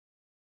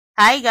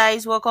Hi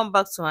guys, welcome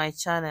back to my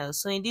channel.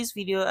 So in this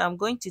video I'm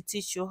going to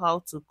teach you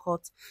how to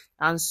cut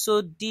and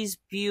sew this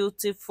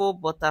beautiful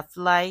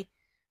butterfly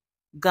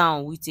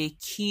gown with a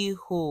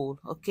keyhole.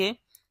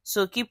 Okay,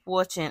 so keep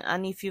watching,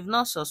 and if you've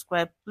not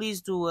subscribed,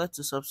 please do well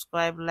to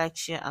subscribe, like,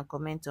 share and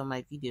comment on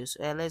my videos.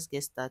 Let's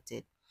get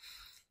started.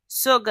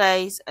 So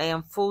guys, I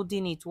am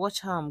folding it.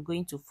 Watch how I'm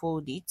going to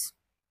fold it.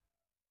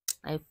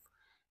 I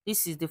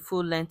This is the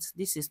full length.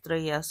 This is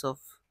 3 years of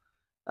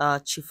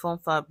chiffon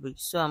fabric,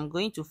 so I'm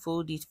going to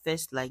fold it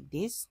first like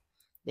this.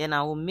 Then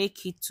I will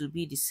make it to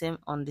be the same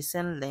on the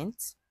same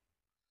length.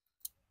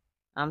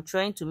 I'm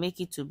trying to make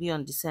it to be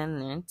on the same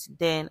length.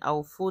 Then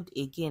I'll fold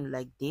again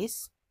like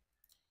this.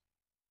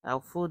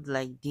 I'll fold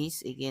like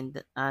this again,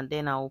 and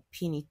then I'll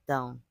pin it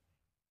down.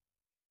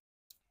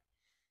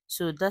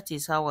 So that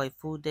is how I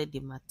folded the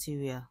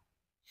material.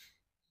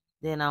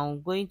 Then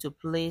I'm going to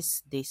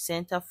place the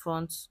center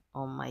front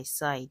on my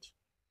side,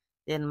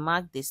 then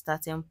mark the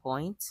starting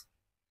point.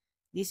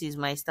 This is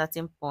my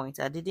starting point.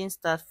 I didn't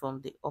start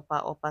from the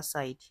upper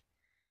side.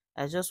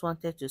 I just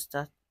wanted to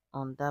start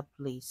on that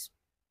place.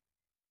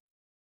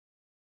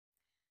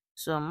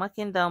 So I'm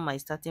marking down my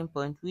starting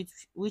point,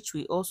 which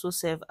will also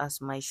serve as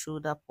my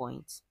shoulder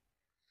point.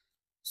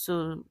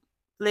 So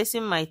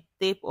placing my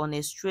tape on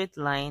a straight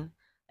line,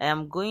 I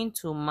am going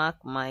to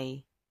mark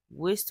my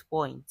waist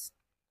point.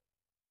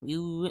 We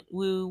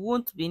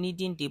won't be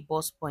needing the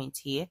bust point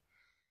here.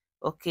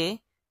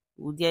 Okay,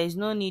 there is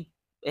no need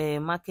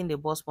marking the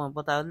bust point,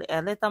 but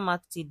I'll later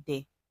mark it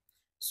there.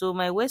 So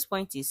my waist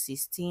point is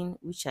 16,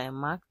 which I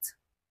marked.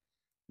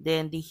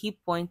 Then the hip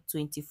point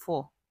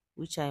 24,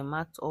 which I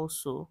marked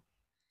also,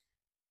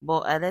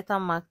 but I later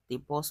marked the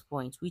bust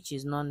point, which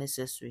is not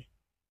necessary.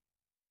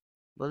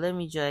 But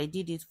I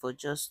did it for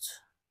just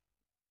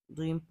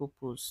doing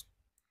purpose.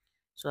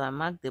 So I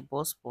marked the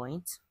bust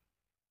point.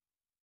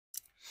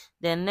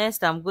 Then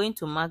next I'm going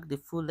to mark the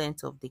full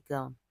length of the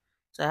gown.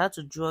 So I had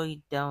to draw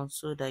it down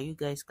so that you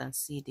guys can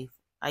see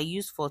I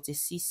used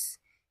 46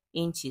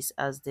 inches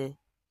as the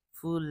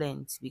full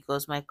length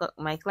because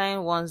my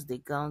client wants the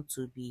gown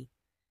to be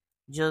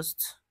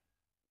just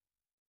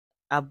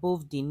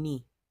above the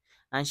knee,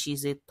 and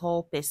she's a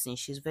tall person.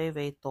 She's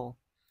very tall,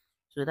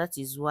 so that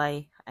is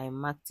why I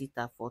marked it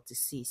at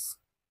 46.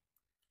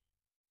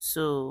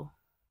 So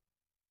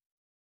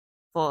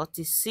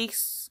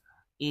 46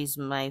 is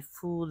my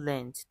full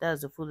length.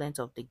 That's the full length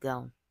of the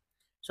gown.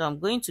 So I'm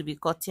going to be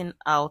cutting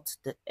out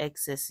the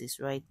excesses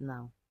right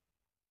now.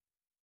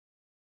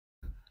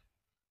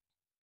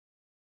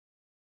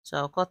 So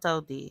I'll cut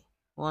out the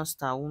ones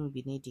that I won't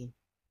be needing.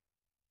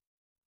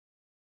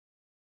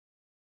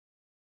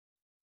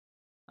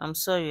 I'm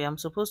sorry, I'm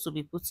supposed to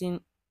be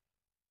putting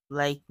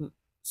like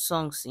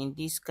songs in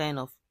these kind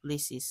of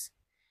places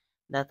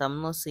that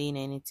I'm not saying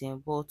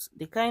anything, but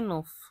the kind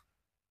of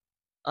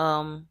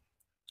um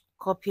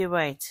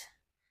copyright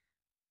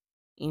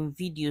in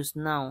videos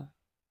now,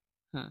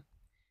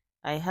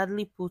 I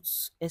hardly put,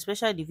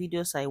 especially the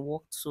videos I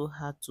worked so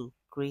hard to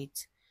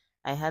create,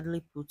 I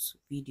hardly put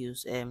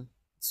videos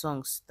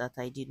songs that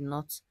I did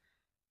not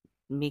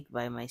make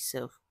by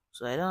myself.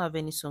 So I don't have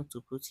any song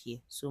to put here,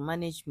 so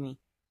manage me.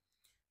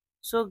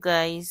 So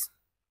guys,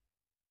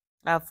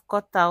 I've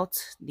cut out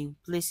the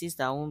places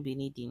that I won't be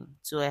needing,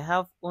 so I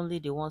have only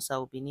the ones I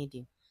will be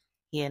needing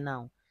here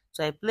now.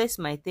 So I place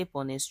my tape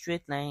on a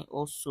straight line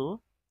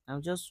also.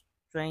 I'm just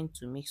trying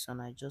to make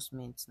some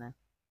adjustments now.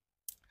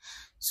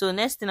 So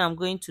next thing I'm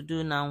going to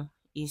do now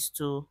is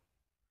to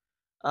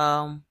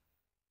um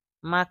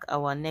mark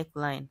our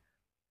neckline.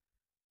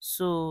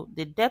 So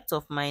the depth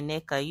of my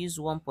neck, I use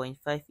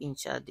 1.5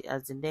 inch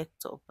as the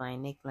depth of my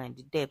neckline.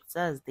 The depth,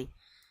 that's the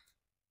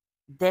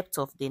depth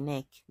of the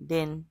neck.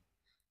 Then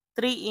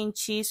 3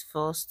 inches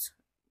first.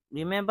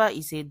 Remember,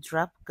 it's a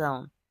drap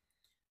gown,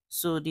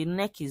 so the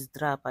neck is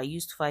drap. I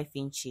used 5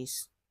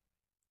 inches.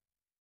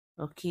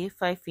 Okay,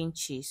 5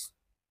 inches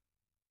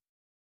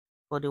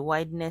for the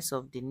wideness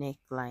of the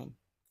neckline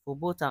for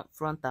both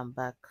front and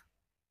back.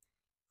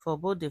 For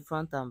both the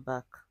front and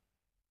back,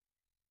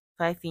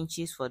 5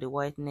 inches for the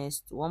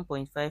wideness,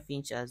 1.5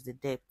 inch as the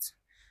depth.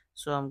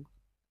 So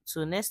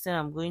next thing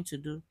I'm going to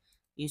do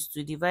is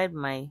to divide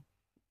my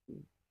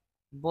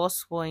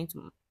bust point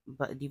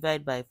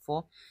divide by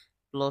 4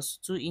 plus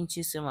 2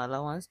 inches seam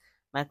allowance,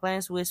 my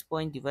client's waist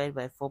point divided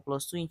by 4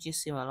 plus 2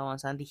 inches seam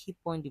allowance, and the hip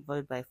point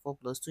divided by 4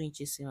 plus 2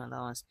 inches seam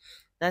allowance.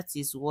 That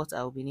is what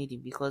I will be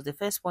needing, because the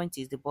first point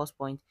is the bust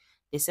point,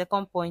 the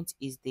second point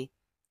is the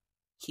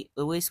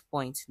waist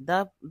point.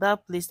 That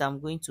place that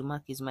I'm going to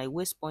mark is my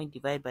waist point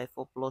divided by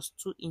 4 plus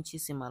 2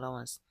 inches seam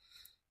allowance.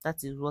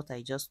 That is what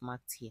I just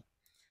marked here.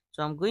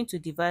 So I'm going to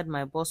divide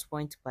my bust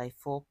point by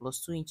 4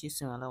 plus 2 inches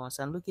seam allowance.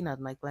 I'm looking at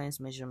my client's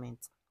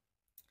measurement.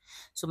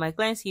 So my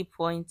client's hip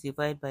point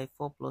divided by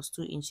 4 plus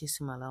 2 inches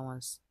seam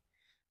allowance.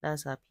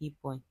 That's her hip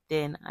point.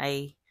 Then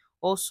I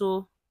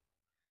also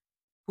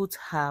put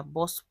her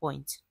bust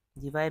point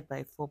divided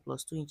by 4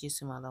 plus 2 inches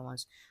seam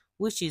allowance,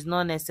 which is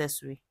not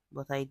necessary,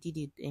 but I did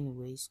it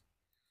anyways.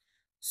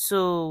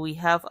 So we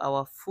have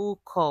our full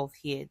curve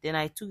here. Then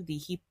I took the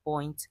hip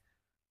point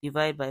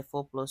divide by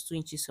 4 plus 2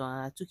 inches on,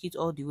 and I took it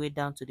all the way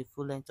down to the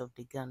full length of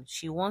the gown.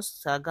 She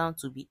wants her gown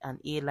to be an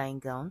A-line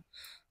gown,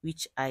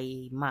 which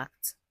I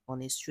marked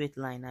on a straight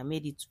line. I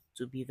made it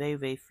to be very,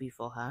 very free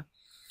for her.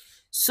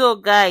 So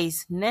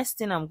guys, next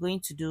thing I'm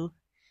going to do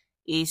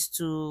is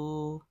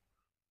to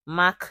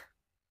mark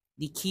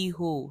the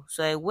keyhole.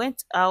 So I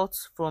went out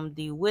from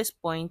the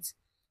waist point.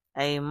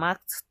 I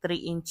marked 3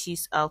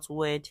 inches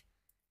outward.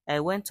 I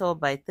went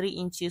up by 3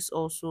 inches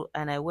also,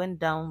 and I went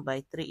down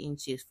by 3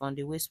 inches from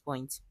the waist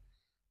point.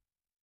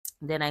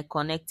 Then I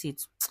connect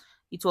it.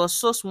 It was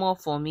so small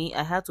for me,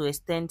 I had to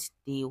extend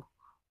the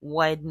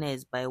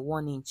wideness by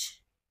 1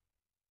 inch.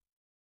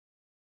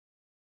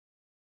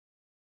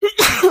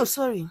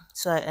 Sorry.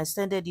 So I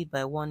extended it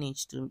by 1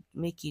 inch to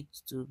make it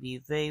to be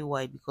very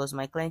wide, because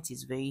my client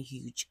is very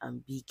huge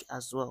and big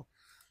as well.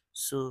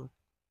 So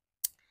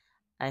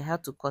I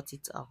had to cut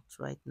it out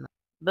right now.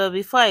 But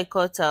before I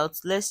cut out,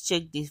 let's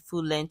check the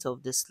full length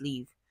of the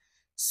sleeve.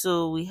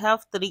 So we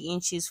have 3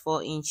 inches,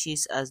 4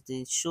 inches as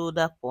the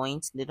shoulder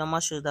point, the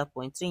normal shoulder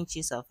point, 3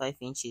 inches and 5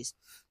 inches.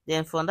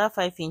 Then from that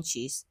 5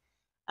 inches,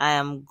 I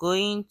am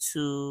going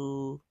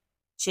to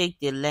check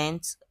the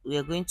length. We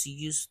are going to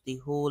use the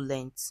whole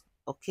length.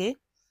 Okay.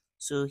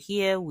 So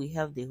here we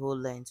have the whole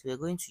length. We are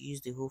going to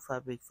use the whole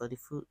fabric for the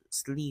full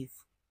sleeve.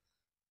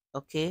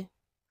 Okay.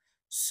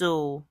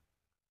 So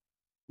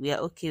we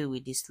are okay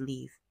with the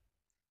sleeve.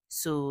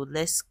 So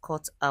let's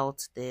cut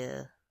out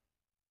the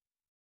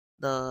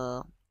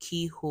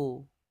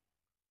keyhole.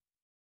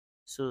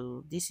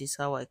 So this is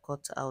how I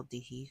cut out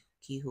the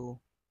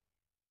keyhole.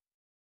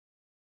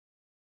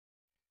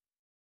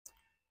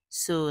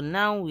 So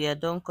now we are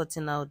done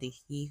cutting out the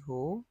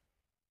keyhole.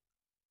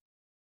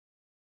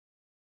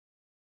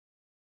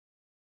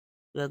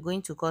 We are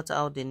going to cut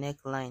out the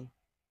neckline.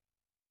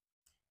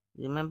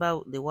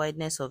 Remember, the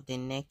wideness of the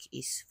neck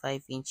is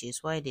 5 inches,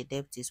 while the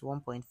depth is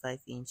 1.5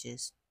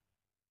 inches.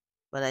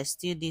 But I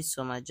still did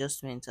some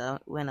adjustment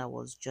when I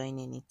was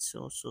joining it,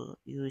 so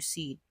you will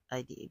see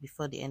it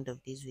before the end of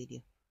this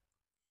video.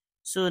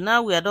 So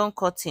now we are done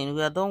cutting.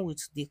 We are done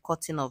with the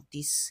cutting of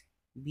this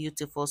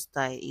beautiful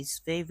style.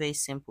 It's very, very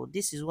simple.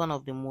 This is one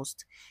of the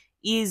most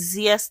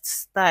easiest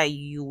style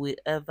you will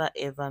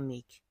ever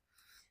make.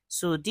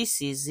 So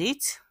this is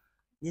it.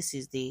 This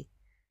is the,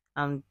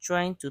 I'm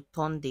trying to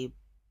turn the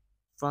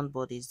front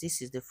bodies.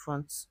 This is the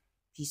front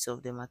piece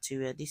of the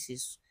material. This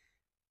is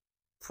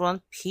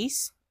front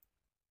piece,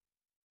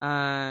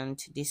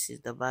 and this is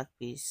the back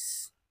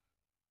piece.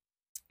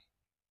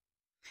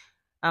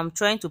 I'm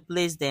trying to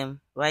place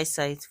them right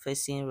side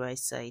facing right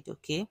side.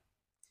 Okay.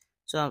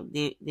 So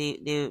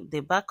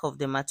the back of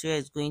the material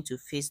is going to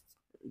face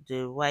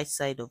the right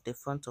side of the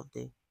front of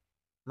the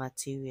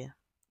material.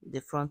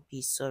 The front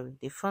piece, sorry.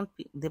 The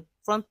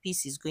front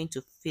piece is going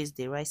to face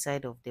the right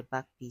side of the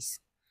back piece.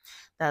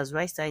 That's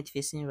right side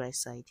facing right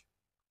side.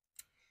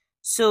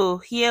 So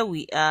here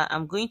we are.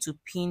 I'm going to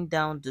pin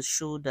down the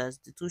shoulders,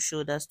 the two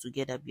shoulders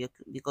together,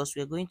 because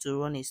we're going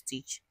to run a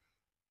stitch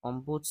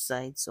on both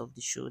sides of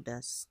the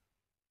shoulders.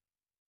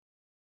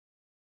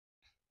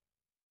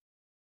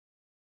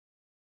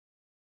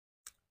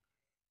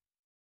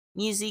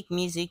 Music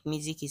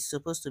is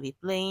supposed to be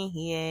playing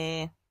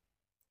here.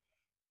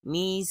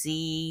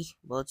 Music,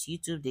 but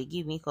YouTube they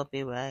give me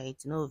copyright.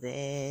 No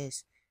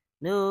verse,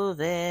 no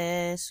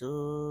verse,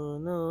 oh,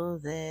 no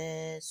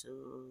verse,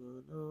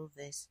 oh, no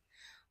verse.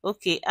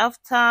 Okay,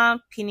 after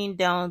pinning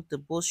down the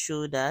both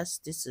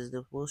shoulders, this is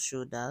the both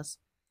shoulders.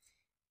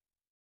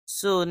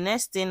 So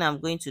next thing I'm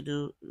going to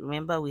do,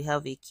 remember we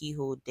have a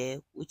keyhole there,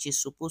 which is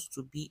supposed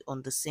to be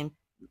on the same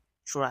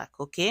track.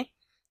 Okay,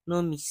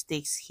 no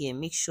mistakes here.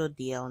 Make sure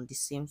they are on the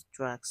same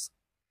tracks.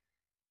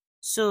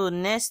 So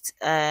next,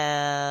 we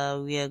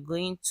are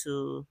going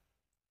to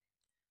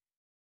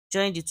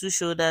join the two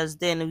shoulders.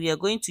 Then we are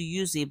going to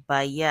use a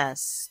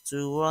bias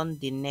to run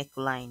the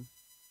neckline,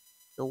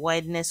 the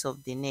wideness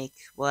of the neck.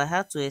 But I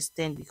have to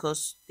extend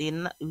because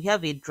we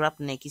have a drap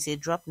neck. It's a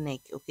drap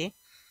neck. Okay,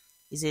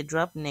 it's a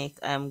drap neck.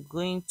 I'm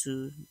going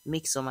to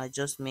make some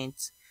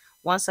adjustments.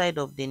 One side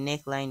of the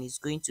neckline is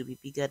going to be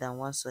bigger than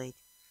one side.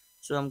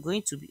 So I'm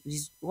going to be,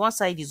 one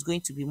side is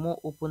going to be more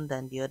open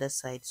than the other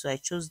side. So I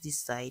chose this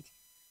side,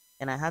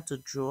 and I had to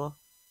draw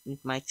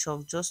with my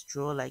chalk, just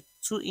draw like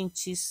 2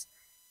 inches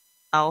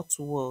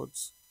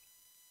outwards,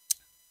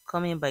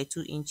 coming by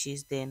 2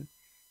 inches. Then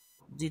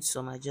did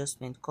some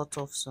adjustment, cut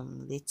off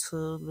some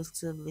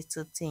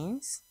little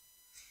things.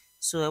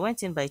 So I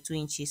went in by 2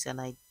 inches and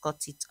I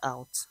cut it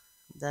out.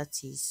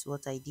 That is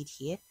what I did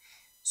here.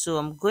 So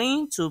I'm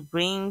going to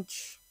bring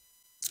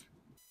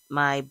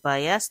my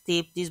bias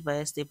tape. This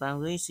bias tape, I'm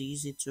going to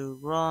use it to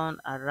run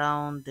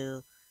around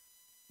the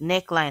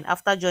neckline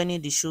after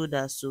joining the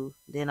shoulder. So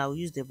then I'll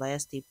use the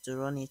bias tape to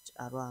run it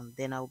around.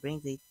 Then I'll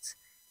bring it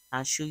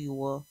and show you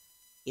what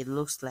it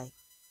looks like.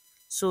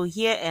 So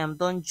here I am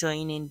done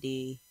joining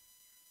the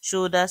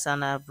shoulders,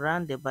 and I've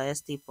run the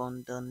bias tape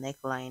on the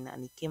neckline,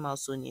 and it came out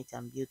so neat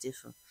and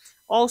beautiful.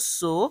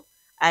 Also,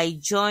 I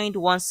joined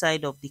one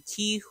side of the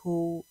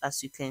keyhole,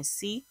 as you can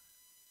see.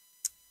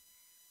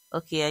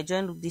 Okay, I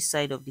joined this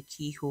side of the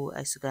keyhole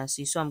as you can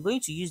see. So I'm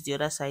going to use the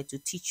other side to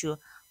teach you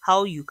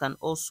how you can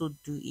also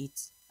do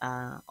it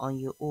on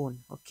your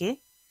own.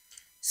 Okay,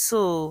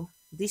 so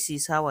this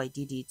is how I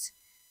did it.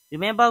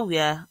 Remember, we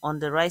are on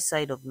the right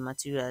side of the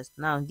materials.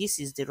 Now this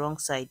is the wrong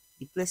side,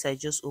 the place I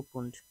just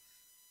opened.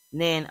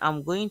 Then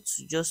I'm going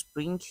to just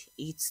bring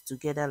it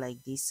together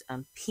like this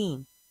and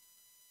pin.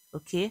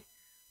 Okay,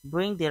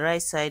 bring the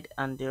right side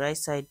and the right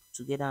side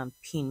together and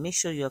pin. Make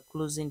sure you're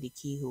closing the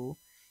keyhole.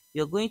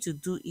 You're going to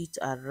do it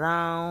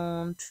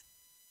around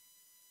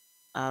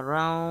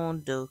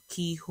the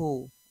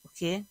keyhole.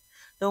 Okay,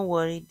 don't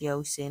worry, there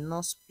is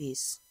enough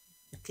space.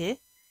 Okay,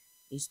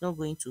 it's not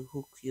going to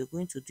hook. You're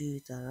going to do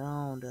it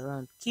around.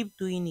 Keep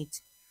doing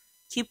it,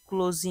 keep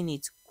closing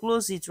it.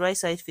 Close it right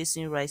side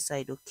facing right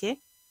side. Okay,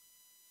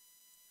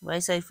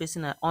 right side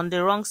facing on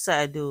the wrong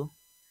side though.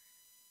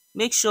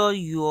 Make sure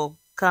your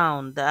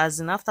count, as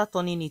in after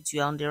turning it,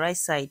 you are on the right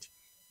side.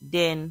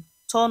 Then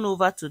turn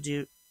over to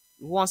the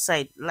one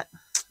side. Like,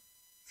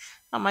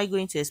 how am I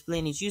going to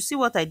explain it? You see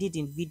what I did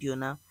in video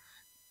now.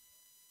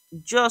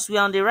 Just we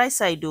are on the right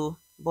side though,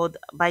 but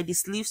by the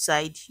sleeve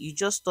side, you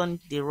just turn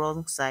the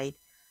wrong side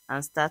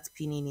and start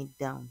pinning it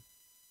down.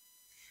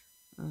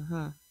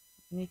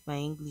 Make my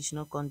English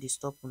not come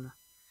disturb una.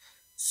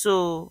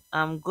 So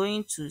I'm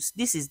going to,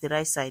 this is the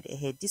right side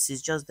ahead, this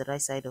is just the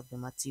right side of the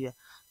material,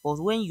 but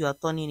when you are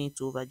turning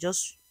it over,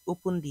 just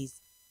open the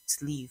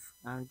sleeve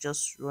and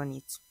just run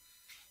it.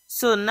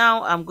 So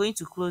now I'm going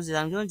to close it.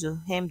 I'm going to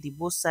hem the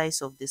both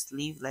sides of the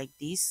sleeve like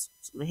this,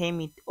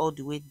 hem it all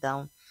the way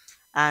down,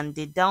 and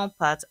the down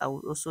part I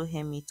will also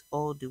hem it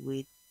all the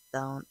way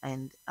down,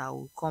 and I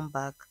will come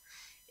back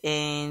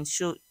and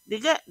show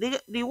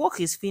the work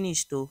is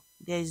finished though.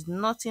 There is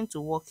nothing to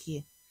work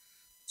here.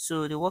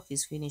 So the work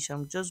is finished.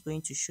 I'm just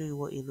going to show you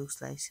what it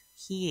looks like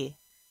here.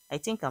 I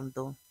think I'm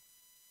done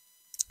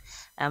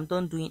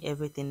doing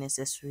everything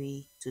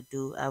necessary to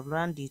do. I've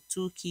run the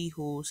two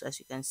keyholes. As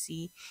you can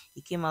see,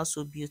 it came out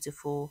so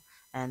beautiful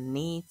and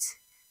neat.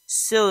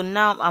 So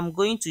now I'm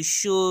going to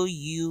show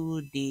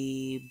you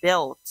the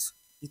belt.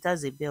 It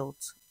has a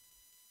belt.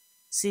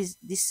 See,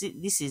 this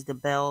is the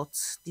belt.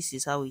 This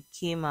is how it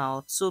came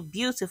out, so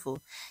beautiful.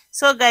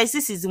 So guys,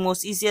 this is the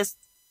most easiest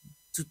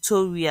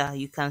tutorial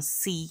you can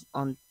see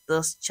on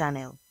this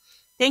channel.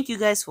 Thank you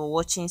guys for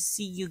watching.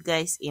 See you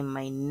guys in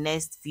my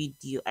next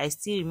video. I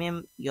still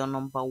remember your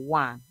number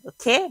one.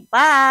 Okay,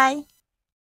 bye.